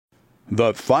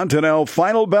The Fontanelle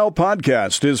Final Bell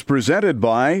podcast is presented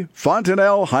by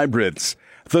Fontanelle Hybrids.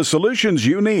 The solutions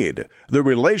you need, the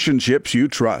relationships you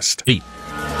trust.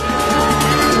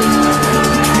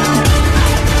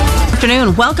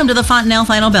 Afternoon. Welcome to the Fontanelle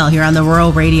Final Bell here on the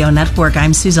Rural Radio Network.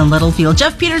 I'm Susan Littlefield.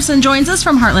 Jeff Peterson joins us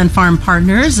from Heartland Farm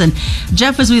Partners. And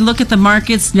Jeff, as we look at the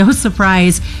markets, no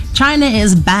surprise, China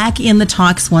is back in the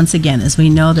talks once again, as we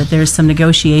know that there's some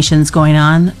negotiations going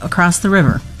on across the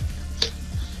river.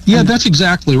 Yeah, that's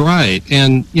exactly right.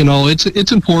 And, you know,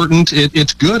 it's important.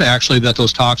 It's good, actually, that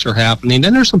those talks are happening.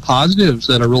 And there's some positives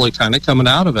that are really kind of coming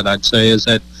out of it, I'd say, is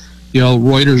that, you know,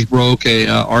 Reuters broke a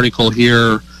article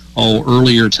here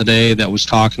earlier today that was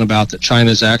talking about that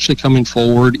China is actually coming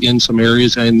forward in some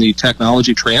areas in the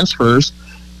technology transfers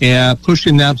and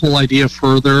pushing that whole idea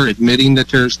further, admitting that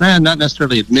there's, not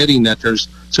necessarily admitting that there's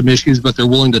some issues, but they're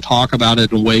willing to talk about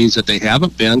it in ways that they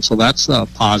haven't been. So that's a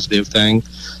positive thing.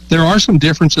 There are some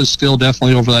differences still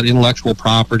definitely over that intellectual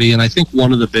property. And I think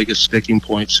one of the biggest sticking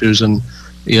points, Susan,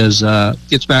 is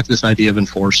gets back to this idea of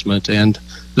enforcement and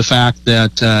the fact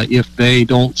that if they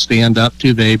don't stand up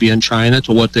to, they being China,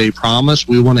 to what they promise,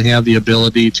 we want to have the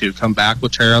ability to come back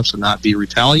with tariffs and not be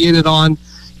retaliated on.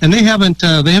 And they haven't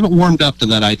warmed up to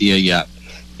that idea yet.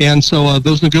 And so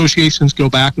those negotiations go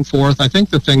back and forth. I think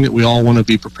the thing that we all want to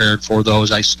be prepared for, though,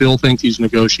 is I still think these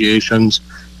negotiations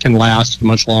can last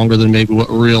much longer than maybe what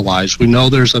we realize. We know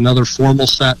there's another formal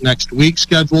set next week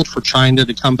scheduled for China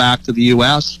to come back to the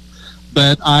U.S.,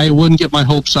 but I wouldn't get my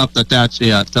hopes up that that's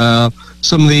it.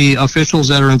 Some of the officials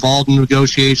that are involved in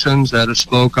negotiations that have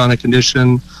spoke on a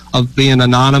condition of being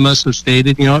anonymous have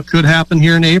stated, you know, it could happen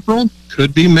here in April,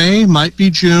 could be May, might be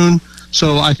June.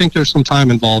 So I think there's some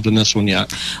time involved in this one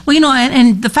yet. Well, you know,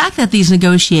 and the fact that these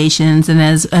negotiations, and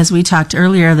as we talked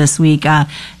earlier this week,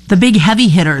 the big heavy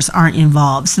hitters aren't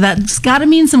involved. So that's got to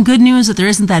mean some good news that there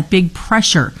isn't that big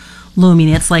pressure looming.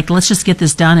 It's like, let's just get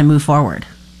this done and move forward.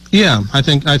 Yeah, I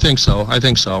think so.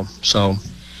 So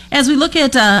as we look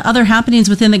at other happenings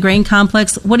within the grain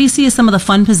complex, what do you see as some of the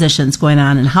fund positions going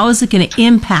on, and how is it going to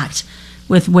impact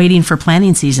with waiting for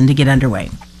planting season to get underway?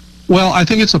 Well, I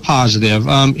think it's a positive.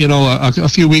 You know, a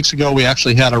few weeks ago, we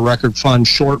actually had a record fund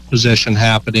short position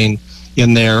happening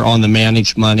in there on the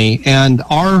managed money. And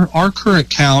our current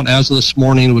count as of this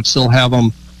morning would still have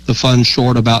the fund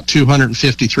short about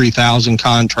 253,000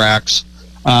 contracts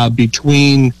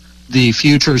between the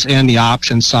futures and the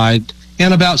option side,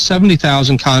 and about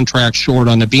 70,000 contracts short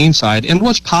on the bean side. And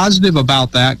what's positive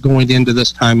about that going into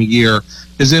this time of year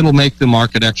is it'll make the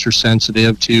market extra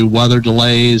sensitive to weather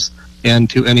delays and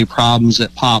to any problems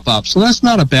that pop up. So that's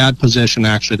not a bad position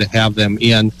actually to have them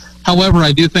in. However,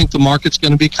 I do think the market's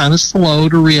going to be kind of slow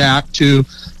to react to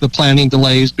the planting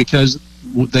delays because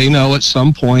they know at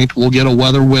some point we'll get a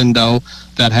weather window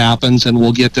that happens and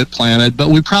we'll get it planted, but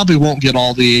we probably won't get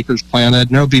all the acres planted.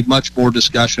 And there'll be much more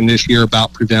discussion this year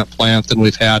about prevent plant than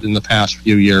we've had in the past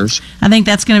few years. I think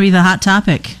that's going to be the hot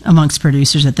topic amongst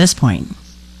producers at this point.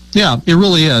 Yeah, it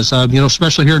really is. You know,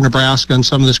 especially here in Nebraska and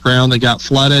some of this ground that got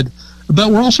flooded. But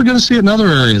we're also going to see it in other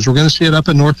areas. We're going to see it up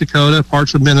in North Dakota,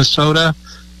 parts of Minnesota,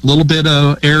 a little bit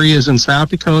of areas in South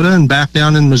Dakota and back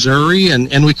down in Missouri.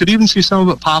 And we could even see some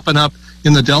of it popping up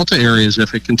in the Delta areas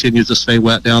if it continues to stay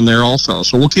wet down there also.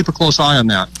 So we'll keep a close eye on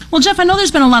that. Well, Jeff, I know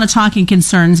there's been a lot of talk and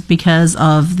concerns because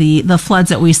of the floods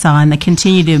that we saw and the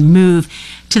continue to move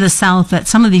to the south, that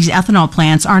some of these ethanol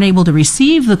plants aren't able to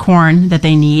receive the corn that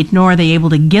they need, nor are they able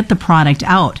to get the product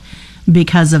out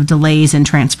because of delays in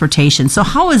transportation. So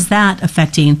how is that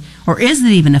affecting, or is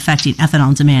it even affecting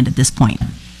ethanol demand at this point?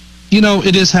 You know,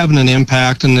 it is having an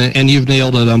impact, and you've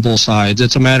nailed it on both sides.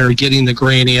 It's a matter of getting the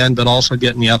grain in, but also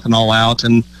getting the ethanol out.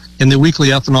 And the weekly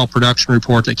ethanol production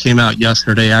report that came out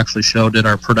yesterday actually showed that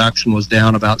our production was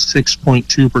down about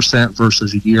 6.2%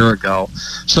 versus a year ago.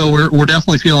 So we're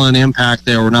definitely feeling an impact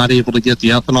there. We're not able to get the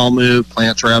ethanol moved.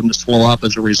 Plants are having to slow up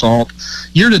as a result.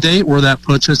 Year to date, where that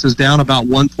puts us is down about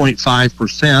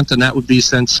 1.5%, and that would be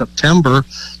since September.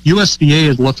 USDA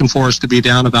is looking for us to be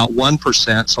down about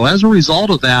 1%. So as a result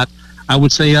of that, I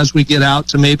would say as we get out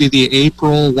to maybe the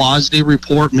April WASDE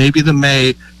report, maybe the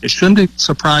May, it shouldn't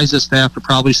surprise us to have to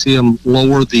probably see them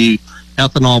lower the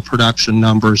ethanol production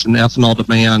numbers and ethanol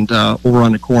demand over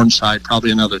on the corn side probably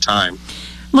another time.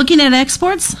 Looking at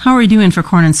exports, how are we doing for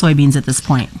corn and soybeans at this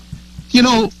point? You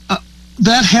know,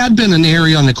 that had been an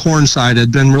area on the corn side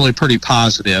had been really pretty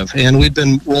positive, and we'd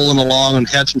been rolling along and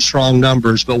had some strong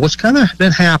numbers. But what's kind of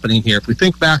been happening here, if we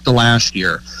think back to last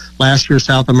year,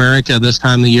 South America this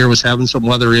time of the year was having some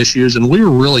weather issues, and we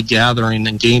were really gathering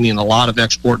and gaining a lot of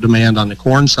export demand on the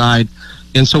corn side.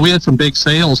 And so we had some big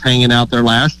sales hanging out there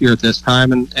last year at this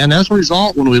time. And as a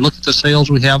result, when we look at the sales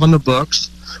we have on the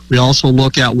books, We also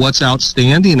look at what's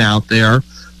outstanding out there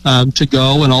to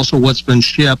go, and also what's been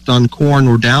shipped on corn.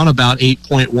 We're down about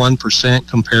 8.1%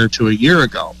 compared to a year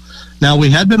ago. Now,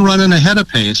 we had been running ahead of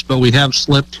pace, but we have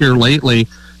slipped here lately.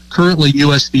 Currently,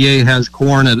 USDA has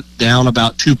corn down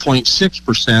about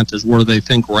 2.6% is where they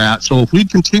think we're at. So if we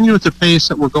continue at the pace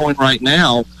that we're going right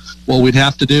now, what we'd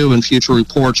have to do in future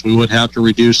reports, we would have to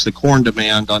reduce the corn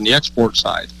demand on the export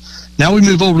side. Now we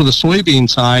move over to the soybean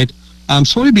side.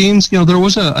 Soybeans, there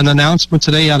was an announcement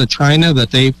today out of China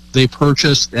that they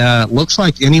purchased, looks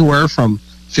like anywhere from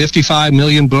 55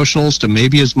 million bushels to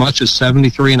maybe as much as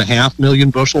 73.5 million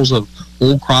bushels of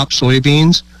old crop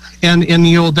soybeans. And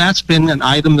that's been an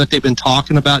item that they've been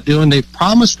talking about doing. They've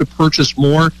promised to purchase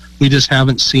more. We just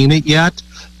haven't seen it yet.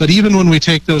 But even when we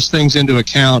take those things into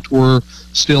account, we're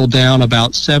still down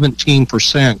about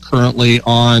 17% currently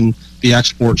on the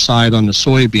export side on the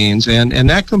soybeans. And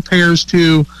that compares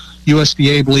to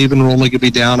USDA believing we're only going to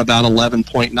be down about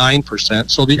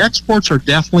 11.9%. So the exports are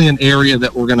definitely an area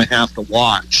that we're going to have to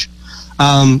watch.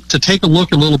 To take a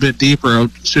look a little bit deeper,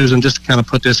 Susan, just to kind of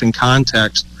put this in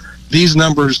context, these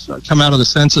numbers come out of the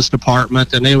Census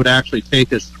Department, and they would actually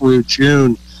take us through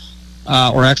June,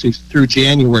 or actually through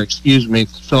January,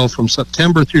 So from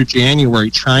September through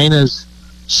January, China's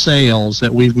sales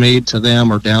that we've made to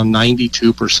them are down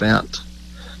 92%.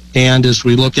 And as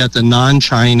we look at the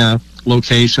non-China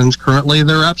locations, currently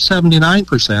they're up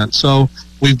 79%. So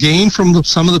we've gained from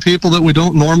some of the people that we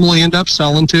don't normally end up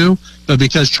selling to, but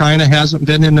because China hasn't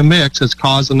been in the mix, it's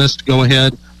causing us to go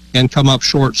ahead and come up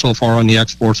short so far on the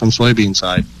exports on soybean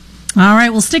side. All right,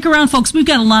 well, stick around, folks. We've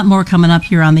got a lot more coming up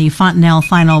here on the Fontanelle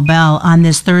Final Bell on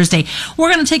this Thursday. We're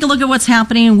going to take a look at what's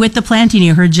happening with the planting.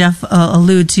 You heard Jeff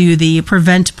allude to the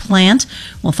Prevent plant.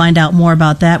 We'll find out more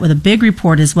about that with a big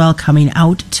report as well coming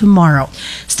out tomorrow.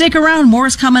 Stick around. More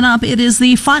is coming up. It is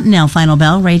the Fontanelle Final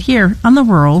Bell right here on the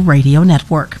Rural Radio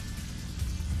Network.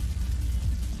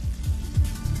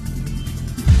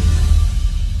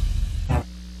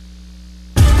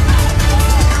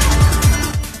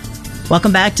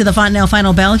 Welcome back to the Fontanelle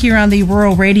Final Bell here on the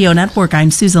Rural Radio Network.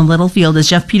 I'm Susan Littlefield as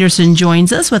Jeff Peterson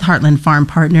joins us with Heartland Farm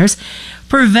Partners.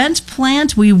 Prevent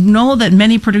plant, we know that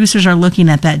many producers are looking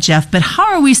at that, Jeff, but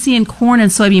how are we seeing corn and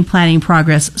soybean planting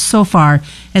progress so far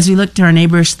as we look to our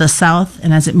neighbors to the south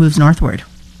and as it moves northward?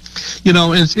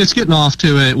 It's getting off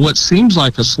to what seems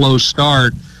like a slow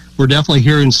start. We're definitely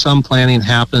hearing some planting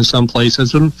happen in some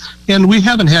places, and we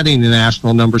haven't had any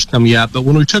national numbers come yet, but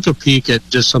when we took a peek at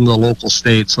just some of the local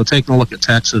states, so taking a look at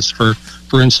Texas,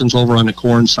 for instance, over on the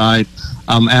corn side,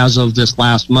 as of this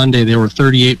last Monday, they were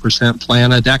 38%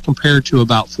 planted. That compared to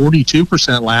about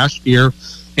 42% last year,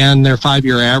 and their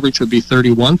 5-year average would be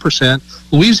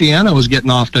 31%. Louisiana was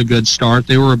getting off to a good start.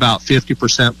 They were about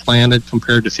 50% planted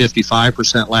compared to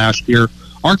 55% last year.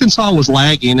 Arkansas was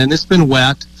lagging, and it's been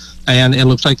wet. And it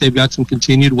looks like they've got some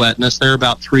continued wetness. They're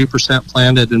about 3%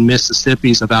 planted, and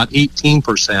Mississippi's about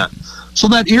 18%. So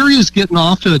that area is getting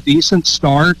off to a decent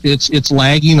start. It's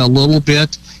lagging a little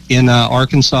bit in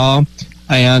Arkansas,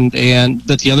 but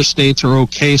the other states are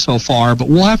okay so far. But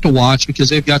we'll have to watch because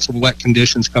they've got some wet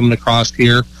conditions coming across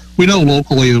here. We know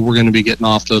locally that we're going to be getting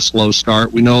off to a slow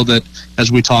start. We know that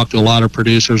as we talk to a lot of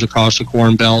producers across the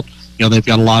Corn Belt, they've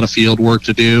got a lot of field work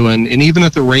to do. And even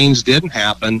if the rains didn't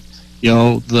happen,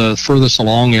 the furthest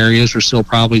along areas are still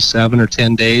probably 7 or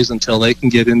 10 days until they can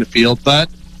get in the field. But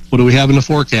what do we have in the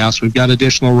forecast? We've got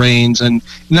additional rains, and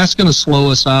that's going to slow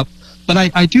us up. But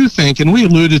I do think, and we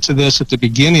alluded to this at the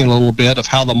beginning a little bit of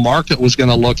how the market was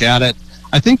going to look at it.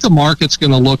 I think the market's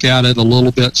going to look at it a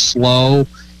little bit slow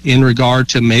in regard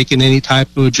to making any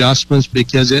type of adjustments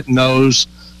because it knows,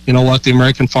 what, the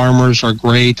American farmers are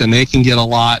great and they can get a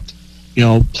lot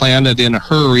planted in a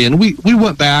hurry. And we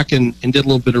went back and did a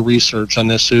little bit of research on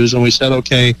this, Susan. We said,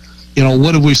 okay,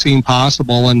 what have we seen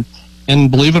possible? And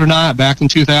believe it or not, back in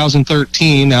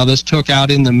 2013, now this took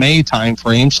out in the May time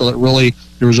frame, so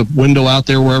there was a window out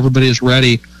there where everybody is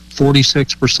ready.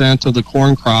 46% of the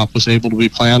corn crop was able to be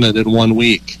planted in 1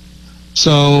 week.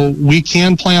 So we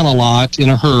can plant a lot in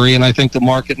a hurry, and I think the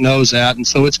market knows that. And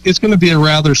so it's going to be a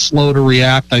rather slow to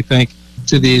react, I think,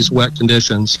 to these wet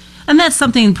conditions. And that's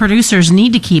something producers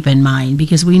need to keep in mind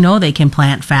because we know they can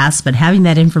plant fast, but having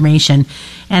that information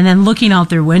and then looking out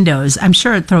their windows, I'm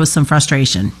sure it throws some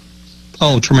frustration.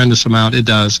 Oh, tremendous amount. It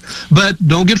does. But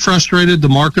don't get frustrated. The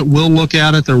market will look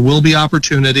at it. There will be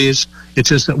opportunities. It's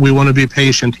just that we want to be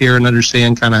patient here and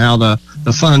understand kind of how the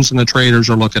funds and the traders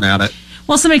are looking at it.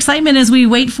 Well, some excitement as we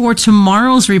wait for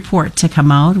tomorrow's report to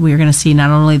come out. We're going to see not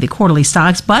only the quarterly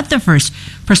stocks, but the first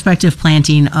prospective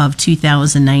planting of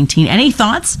 2019. Any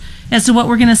thoughts as to what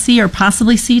we're going to see or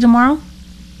possibly see tomorrow?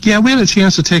 Yeah, we had a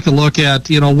chance to take a look at,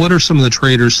 what are some of the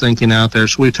traders thinking out there.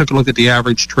 So we took a look at the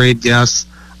average trade guess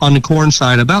on the corn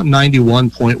side, about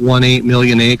 91.18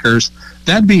 million acres.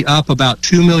 That'd be up about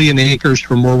 2 million acres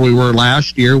from where we were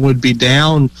last year, would be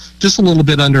down just a little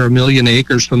bit under 1 million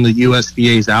acres from the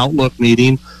USDA's outlook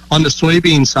meeting. On the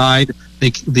soybean side,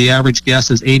 the average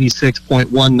guess is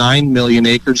 86.19 million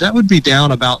acres. That would be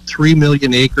down about 3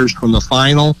 million acres from the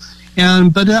final.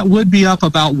 But that would be up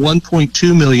about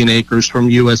 1.2 million acres from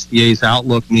USDA's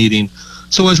outlook meeting.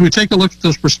 So as we take a look at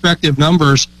those prospective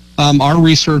numbers, our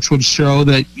research would show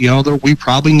that, that we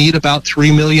probably need about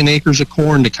 3 million acres of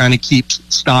corn to kind of keep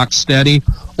stock steady.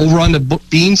 Over on the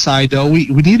bean side, though, we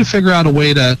need to figure out a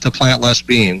way to plant less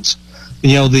beans.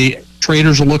 The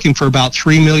traders are looking for about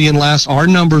 3 million less. Our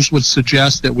numbers would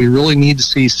suggest that we really need to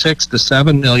see 6 to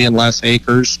 7 million less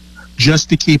acres just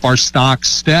to keep our stock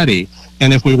steady.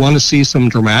 And if we want to see some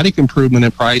dramatic improvement in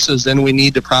prices, then we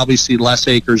need to probably see less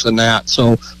acres than that. So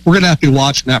we're going to have to be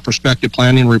watching that prospective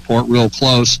planning report real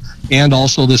close, and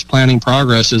also this planning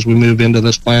progress as we move into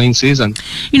this planting season.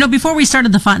 Before we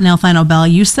started the Fontanelle Final Bell,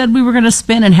 you said we were going to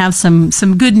spin and have some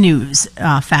good news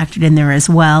factored in there as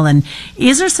well. And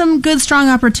is there some good, strong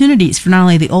opportunities for not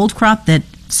only the old crop that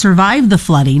survived the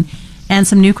flooding and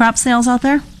some new crop sales out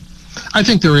there? I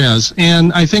think there is,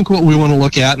 and I think what we want to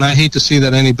look at, and I hate to see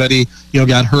that anybody,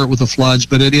 got hurt with the floods,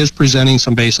 but it is presenting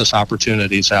some basis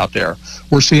opportunities out there.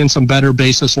 We're seeing some better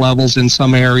basis levels in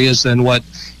some areas than what,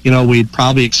 we'd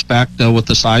probably expect with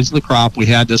the size of the crop we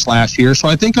had this last year. So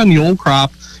I think on the old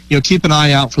crop, keep an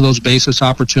eye out for those basis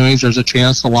opportunities. There's a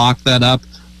chance to lock that up,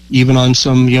 even on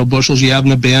some, bushels you have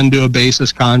in a bin, do a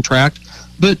basis contract.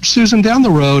 But, Susan, down the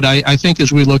road, I think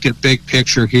as we look at big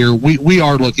picture here, we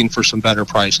are looking for some better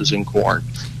prices in corn.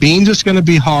 Beans is going to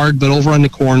be hard, but over on the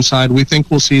corn side, we think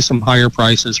we'll see some higher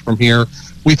prices from here.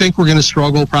 We think we're going to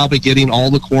struggle probably getting all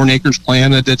the corn acres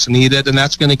planted that's needed, and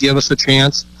that's going to give us a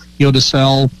chance, to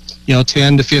sell,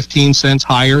 10 to 15 cents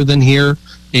higher than here.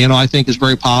 I think is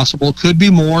very possible. Could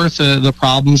be more if the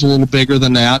problem's a little bigger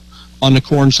than that on the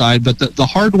corn side, but the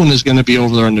hard one is going to be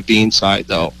over there on the bean side,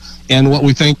 though. And what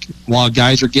we think, while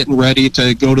guys are getting ready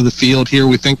to go to the field here,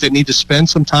 we think they need to spend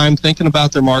some time thinking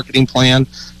about their marketing plan,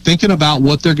 thinking about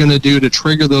what they're going to do to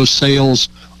trigger those sales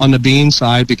on the bean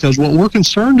side, because what we're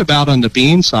concerned about on the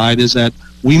bean side is that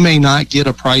we may not get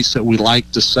a price that we like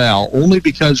to sell, only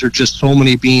because there's just so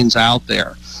many beans out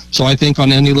there. So I think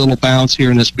on any little bounce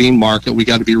here in this bean market, we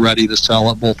got to be ready to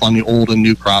sell it both on the old and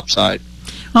new crop side.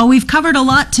 Well, we've covered a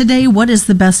lot today. What is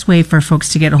the best way for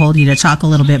folks to get a hold of you to talk a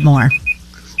little bit more?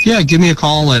 Yeah, give me a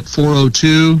call at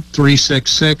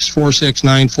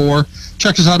 402-366-4694.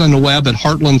 Check us out on the web at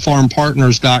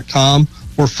heartlandfarmpartners.com,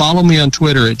 or follow me on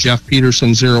Twitter at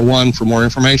JeffPeterson01 for more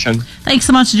information. Thanks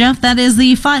so much, Jeff. That is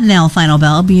the Fontanelle Final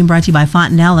Bell, being brought to you by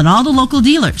Fontanelle and all the local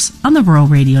dealers on the Rural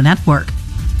Radio Network.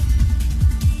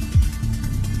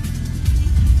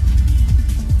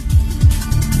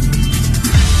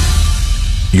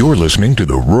 You're listening to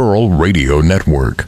the Rural Radio Network.